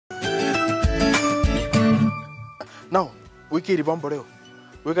Now, wikiri bomboreo.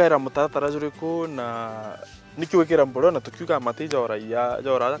 Wikaira mutatara juriku na niki wikira mboreo na tukiuga mati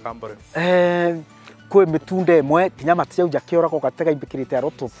jora kambore. Kwe mitunda imwe kinya mati uja kiora ko gatega imbikirite a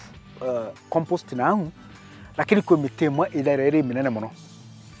lot of compost now. Lakini kwe miti imwe ithereri minene muno.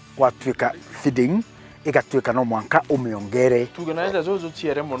 Gwatuika feeding igatuika no mwanka umiongere. Tugenaenda zozo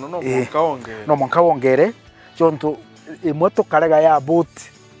tiere muno no mwanka ongere. No mwanka ongere. Jonto imwe tukarega ya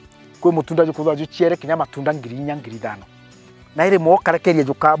boat. Kwe mutunda jukuza juchiere kinya matunda ngirinya ngiridano. Na ile mo karekeria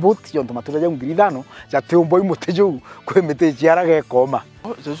jukabut yonto matunda ya ngiridano ja teumbo imutejo kwe mite jiara gekoma.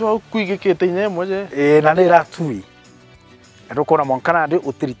 Zozo kuigekete ine moje. Na ne ratui. Ndokona mwankana ndi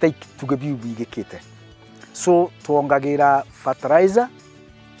utirita tugebiu bigekete. So tuongagira fertilizer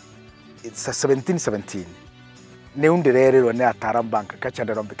it's a 1717. Ne undererero ne Ataram Bank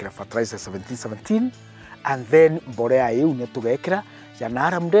kachandero mbikira fertilizer 1717 and then mborea yu ne tugekira ya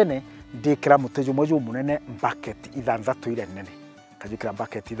naramdene ndikira mutejo mojo munene bucket ithanthatu ile nene kajikira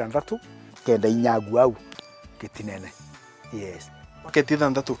bucket ithanthatu kenda inyagu au kitinene. Yes, bucket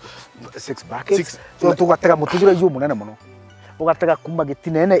ithanthatu 6 buckets. So tugatega mutejo yu munene muno ugatega kuma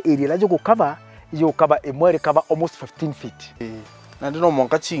gitinene area la jogo cover yo cover emwere cover almost 15 feet. Na ndino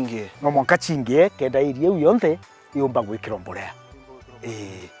mwanka chingie. No mwanka chingie kenda area yu yonthe yomba gwikira mborea.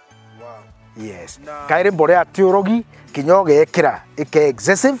 Yes. Kaire mborea tiorogi kinyoge ekira ike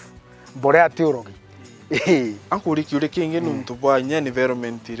excessive mborea tiorogi. Ankuri kiure kinge nuntu bwa nya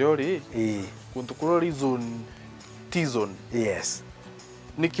environment irori. Kuntu kurori zone T-zone. Yes.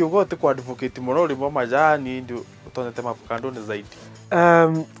 Nikiugote kwa advocate monori mwa majani ndio utonete mavokando ni zaidi.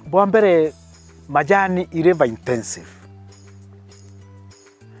 Bwa mbere majani ireva intensive.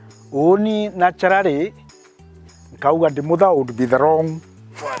 Oni naturally kauga ndi mutha would be the wrong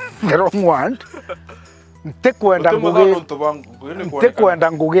one. Ntekwenda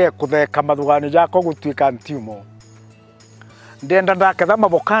nguge kutheka mathugano jako gutuika ntimo. Ndenda ndaketha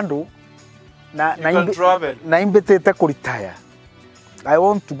mavokando na imbitete ku retire. I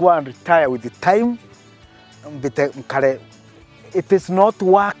want to go and retire with the time. It is not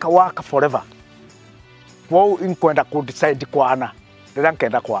work forever. Wao inkwenda ku decide kwana. Ndenda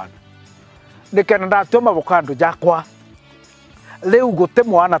nkenda kwana. Ndikenda ndatwa mavokando jakwa. Leo gote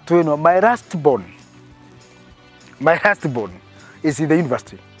mwana twino my last born is in the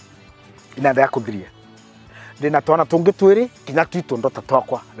university inanda yakudhiria ndina twana tungi twiri kinya twito ndota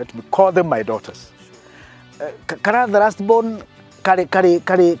twakwa. Let me call them my daughters. Kana the last born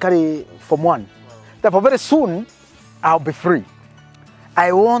kari form 1. Therefore very soon I'll be free.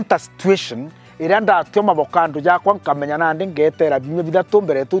 I want a situation iranda atoma bokando jakwa nkamenya nandi ngetera bimwe bidatu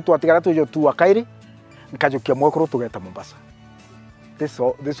mbere tu twatigara tujo tu akairi nkajukia mwekuru tugeta Mombasa. This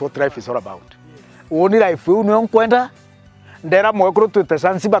is what life is all about. Oni life uni onkwenda ndera mwekuru tuite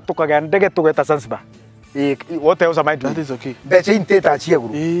Zanzibar tukagenda ndege tugeta Zanzibar. What else am I doing? That is okay. Beche inteta achie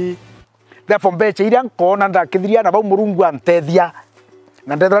guru. Therefore beche irian kona ndakithiria na ba murungu antethia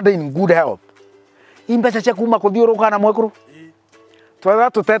na ndethera in good health. Imbecha cia kuma kuthiuruka na mwekuru.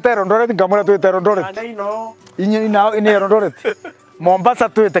 Twatha tutete Eldoret ngamura tuite Eldoret. Inyi nao ini Eldoret. Mombasa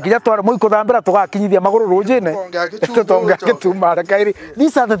tuite kinya twara muiko thambira tugakinyithia maguru rujine. Tutonga kitumara kairi.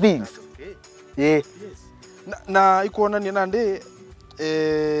 These are the things. Yes. Na ikuona ni nandi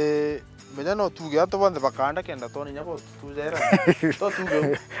menya no tuge ato bande bakanda kenda toni nyabo tujera. To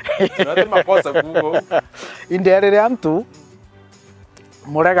tuge. Nati makosa kugo. Inderere antu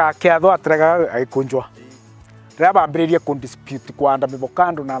murega kiatho atrega aikunjwa. Raba ambiririe ku dispute kwanda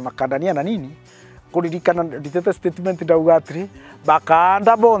mivokando na makandania na nini. Kuririkana ditete statement ndauga atri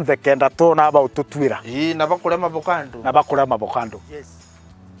bakanda bonthe kenda tona aba ututwira. Na bakura mavokando. Na bakura mavokando. Yes.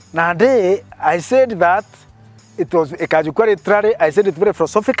 Nande I said that it was ekajukari trare. I said it very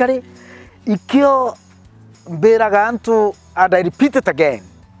philosophically. Ikio mberaga antu and I repeat it again.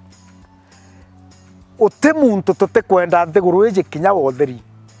 Ote muntu tote kwenda nthiguruije kinya wotheri.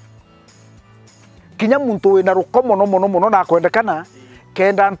 Kinya muntu wina rukomo no na kwendekana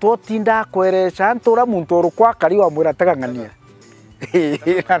kenda antu otinda kweresha antura muntu rukwa kari wa mwira tegangania.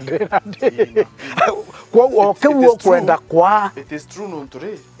 Kwa okewo kwenda kwa. It is true no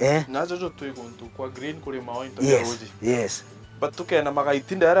nturi. Nazo jo tuiguntu kwa green kuri maointo roji. Yes. But tukena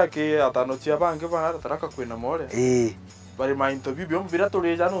magaitinda ara ke atano cia bange bana taraka kwina more. Bari mainto bibio mbira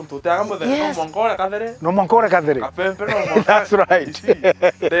turi ja no ntute aga muthe no monkore kathere. No monkore kathere. Apempe no monkore. That's right.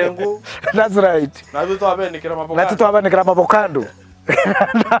 Dengu. That's right. Na tu abenikira mabokando. Na tu abenikira mabokando.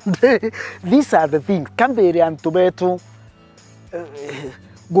 These are the things. Kambere antu betu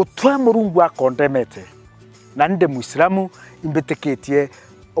gutwa murungu akondemete. Na nde muislamu imbeteketie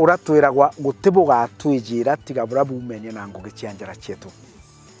uratwiragwa gutibo gatwijira tiga burabu umenye na ngugi cianjara cietu.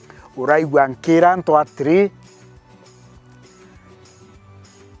 Uraigwa nkira nto atri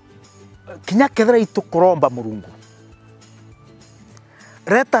kinya kethera itukuromba Murungu.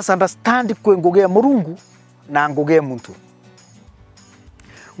 Let us understand kwe nguge Murungu na nguge muntu.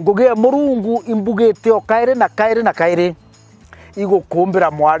 Nguge Murungu imbugite o kaire na kaire na kaire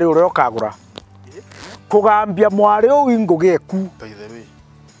igukumbira mwari uria ukagura. Kugambia mwari uyu nguge ku. By the way.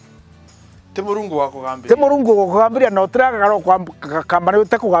 Te Murungu wa kugambia. Te Murungu wa kugambia no tiraga kambani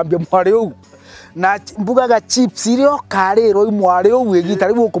utakugambia mwari uyu. Na mbugaga chips irio kariro imwari uyu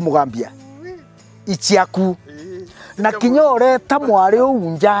igitari gukumugambia. Ichiaku. Na kinyore ta mwari uyu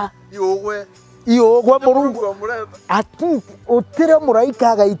nja. Iogwe Murungu. Ati utire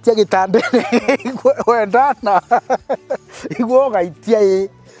muraika gaitia gitandene. Wendana. Igwo gaitia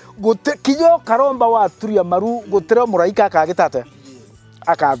gote kinyo karomba wa turia maru gotera muraika akagitate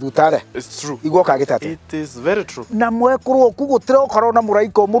akathutare. It's true. Igwo kagitate. It is very true. Na mwekuru ku gotera ukarona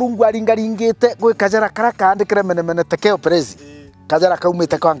muraika Murungu aringaringite gwe kajara karaka andikire menemene tekeo prezi kajara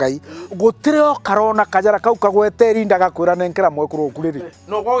kaumite kwa ngai gotera ukarona kajara kau kagwete rinda gakwira nenkira mwekuru kuriri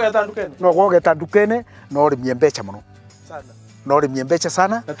no gogeta ndukene no rimie mbecha muno sana no rimie mbecha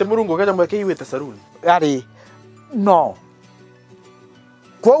sana na te Murungu kaja mweke iwete saruni ari no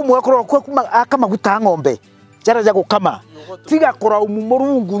kwa umwekoro kwa akamaguta ng'ombe jara ja gukama tiga kora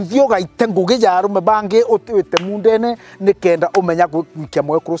Murungu nthio gaite ngugi jarume bange otwite mundene nikenda umenya gwikia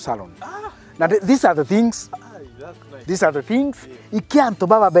mwekoro salon. Na these are the things these are the things ikianto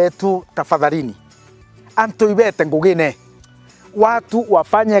baba betu tafadhalini anto ibete ngugine watu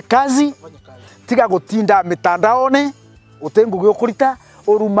wafanye kazi tiga gutinda mitandaone utengugi ukurita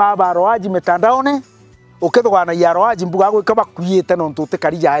uruma baroaji mitandaone ukethwana yaroaji mbuga gwika bakwiyete no ntute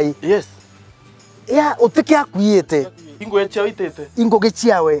kari yai. Yes. Ya utike akwiyete ingo echa itete ingo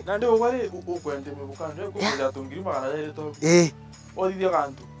gichiawe na ndio wale ukwende mubukanje kugira tungiri magana yele to odithio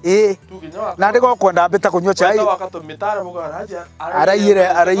gantu tukinya na ndiko kwenda mbita kunywa chai wakatummitara mugara haja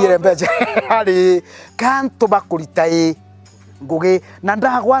araire mbeje ari kanto bakurita ngugi na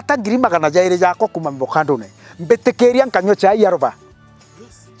ndagwata ngiri magana jaire jako kuma mbokandone mbitekeria nkanywa chai yaroba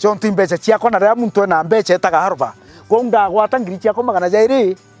chonti mbeje chiako na ria muntu na mbeje etaga haroba gonga gwata ngiri chiako magana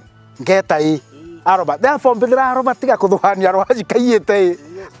jaire ngeta aroba therefore mbithira aroba tiga kuthuhania arwaji kaiyete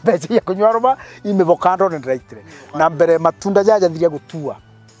mbeje ya kunywa aroba imebokandone ndiraitire na mbere matunda jaja thiria gutua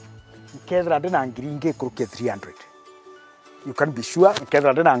nkethra ndina ngiri ingi kurukia 300. You can be sure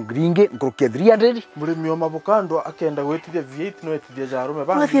nkethra ndina ngiri ingi kurukia 300. Murimi wa mabokando akenda gwetithia V8 no etithia jarume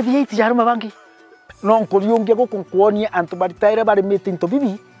bangi. Gwetithia V8 jarume bangi. No nkuriungia gukunkuonia antu baritaire bari meeting to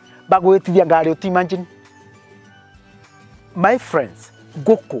bibi bagwetithia ngari utimagine. My friends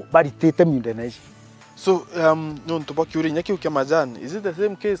goko baritete mindene. So no ntubaki uri nyaki ukia majani, is it the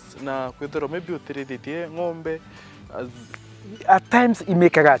same case na kwethero maybe utirithitie ng'ombe as at times you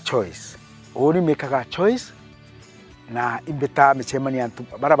make a choice. Only make a choice na imbeta michemani antu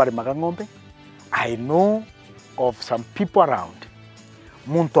barabari magang'ombe. I know of some people around.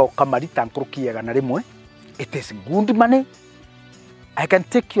 Muntu kamarita nkrukiaga na rimwe. It is good money. I can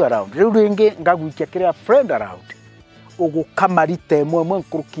take you around. Riu ringi ngagwikia kira friend around. Ugu kamarita mwe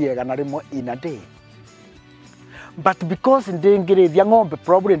nkrukiaga na rimwe in a day. But because ndengirithia ng'ombe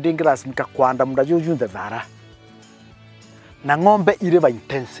probably ndingiras nikakwanda muda jujunde thara. Na ng'ombe ire ba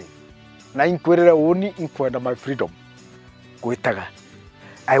intensive. Na inkwirira uni inkwenda my freedom. Gwitaga.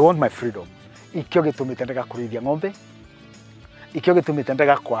 I want my freedom. Ikyo gitumite ndaga kurithia ng'ombe. Ikyo gitumite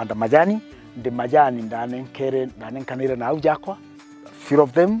ndaga kwanda majani, ndi majani ndanenkanire na aujakwa. Few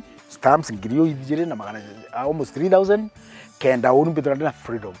of them stamps ngirio ithire na magana almost 3000 kenda uni bidra na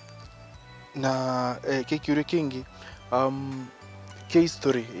freedom. Na kikiure kingi ke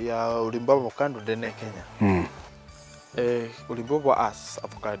history ya ulimba avocado ndene Kenya. Ulimba wa as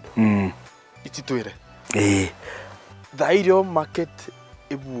avocado. Ititwire. The market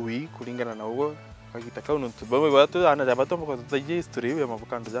ebui kulingana na ugo akitaka untu bamwe watu anajabato mko tutaje history ya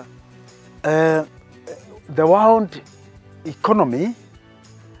avocado ja. The world economy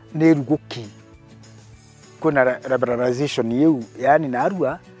ni ruguki. Kuna liberalization yeu yani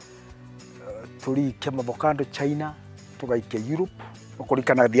narua turi kema avocado China tugaike Europe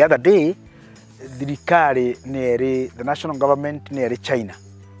okurikana the other day thirikari the national government nere China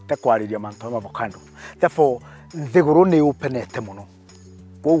takwariria mantu ma avocado therefore thiguru ni openete muno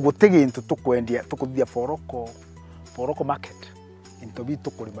kwa gutigi into tukwendia tukuthia foroko market into bi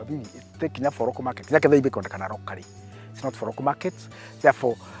tukurima bi tekinya foroko market yake thaibe kondekana rokari it's not foroko market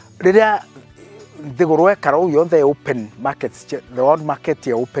therefore riria thiguru ekaro yonthe open markets the world market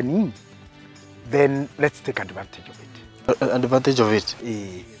is opening then let's take advantage of it. Advantage of it.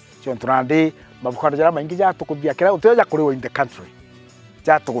 Chontrande mabukana jara maingi ja tukuthia kira uteja kuriwo in the country.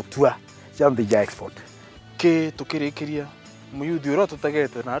 Ja tugutua ja the export. Ke tukirikiria muyuthi uro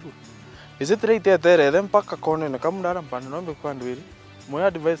tutagete naru. Is it right there then mpaka kone na kama ndara mpana nombe kwa ndwiri moya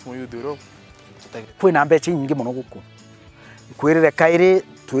advice mu youth ro kwina mbeche nyingi muno guku kwirire kaire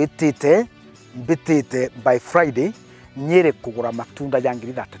twitite mbitite by Friday nyere kugura matunda ya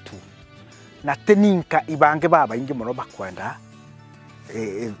ngiri 32 na teninka ibange baba ingi muno bakwenda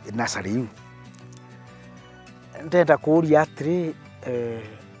nasari ndenda kuria atri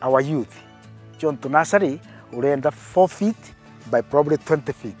our youth John to nasari urenda 4 feet by probably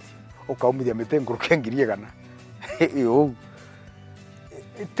 20 feet ukaumithia mite nguru kengirie gana yo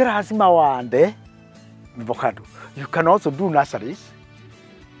terasima wande avocado. You can also do nurseries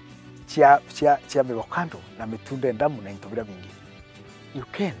chia avocado na mitunda ndamu na intobira mingi. You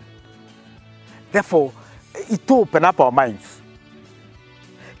can. Therefore, it open up our minds.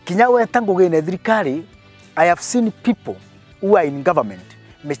 Kinyawe tango gene thirikari, I have seen people who are in government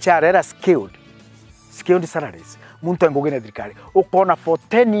mechara skilled salaries. Muntu ngo gene thirikari. Ukona for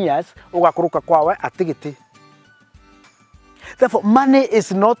 10 years ugakuruka kwawe atigiti. Therefore, money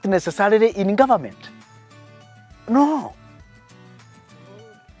is not necessarily in government. No.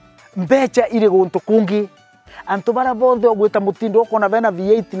 Mbecha ile guntu kungi. Antu bara bonthe ogwita mutindo okona bena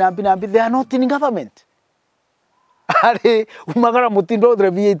V8 na they are not in government. Ari umagara mutindo odre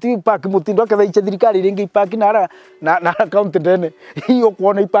V8 park mutindo akatha icha thirikari ringi park na account ndene. Hiyo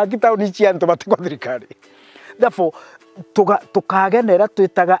kuona ipaki town ichi antu batiko thirikari. Therefore, tukagenera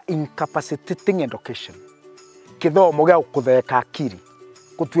twitaga incapacitating education. Kithomo gya kutheka akiri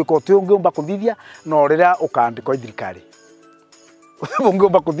kutuika utungi umba kuthithia no rira ukandiko thirikari ungi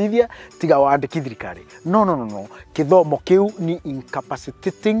umba kuthithia tiga wandiki thirikari no kithomo kiu ni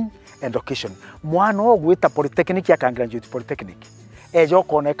incapacitating education mwana ogwita polytechnic ya graduate polytechnic ejo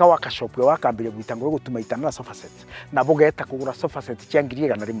koneka wakashopwe wakambire gwitangura gutumaitana na sofa set na bugeta kugura sofa set chiangirie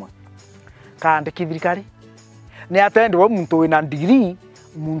gana rimwe kandiki thirikari ni atendwo muntu wina degree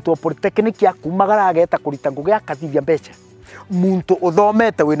muntu polytechnic ya kumagara ageta kurita ngugi akathithia mbecha muntu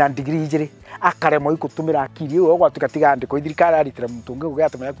uthomete wina degree jiri akaremo ikutumira akiri uyo gwatuka tiga ndiko thirikari aritira muntu ngi gugi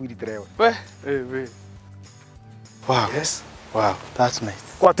atuma yakwirite we wow yes wow that's nice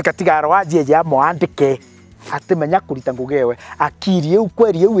gwatuka tiga arwaje ya mwandike atimenya kurita ngugi we akiri u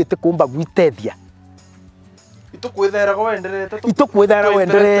kweri u ite kumba gwitethia itukwithera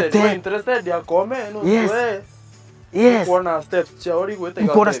wenderete interested ya kome no yes. Ukona steps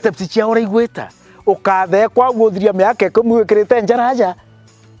chia ori gweta. Ukathe kwa guthiria miaka kumwikirite njaraja.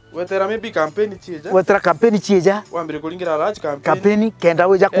 Wetera maybe campaign chieja. Wetera campaign chieja. Wambire kulingira large campaign. Campaign kenda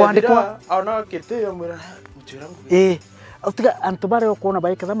weja kwandikwa. Ona kete yo mwira muchirangu. Utiga antubare okona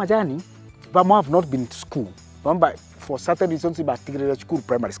baika majani. Bamo have not been to school. Bamba for certain reasons batigire school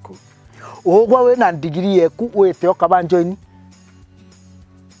primary school. Ogwa we na degree yeku wete okabanjoini.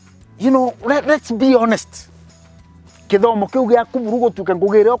 You know, let's be honest. Kithomo kiu gya kuburugo tuke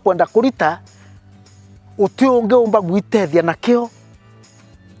ngugire okwenda kurita utionge umba gwitethia nakio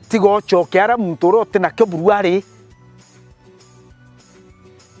tigo chokiara muntu rote nakio buruari.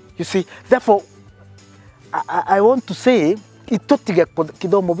 You see, therefore I want to say itotige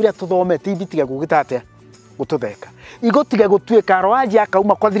kithomo bira tuthomete ibitige gugitate gututheka igotige gutuika arwaji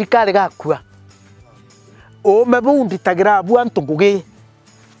akauma kwa thirikari gakua o mebunditagira abu antu ngugi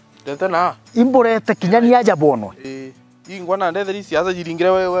tetena imburete kinyani aja bono ingwana ndetheri siasa jiringire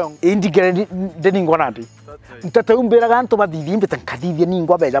wewe indigere ndeningwana ndi mtete umbira gantu bathithi mbita nkathithia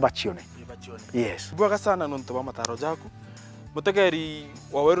ningwa beja bachione yes bwaga sana nonto ba mataro jaku mutegeri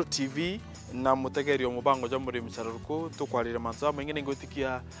wa Weru TV na mutegeri omubango ja Murimi Caruruku tukwarire manza mengine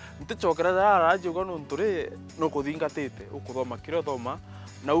ngotikia ntechokera radio gono nture no kuthingatite ukuthoma kiro thoma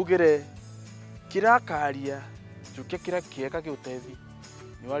na ugire kirakaria chukia kira kieka kiutethi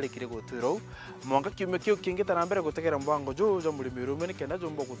ni walikire gutwira mwanga kiume kio kingita na mbere gutegera mbango jo Murimi rumene kenda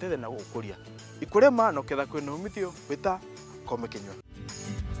jombo gutete na gukuria ikurema no ketha kwina umithio wita kome kinywa.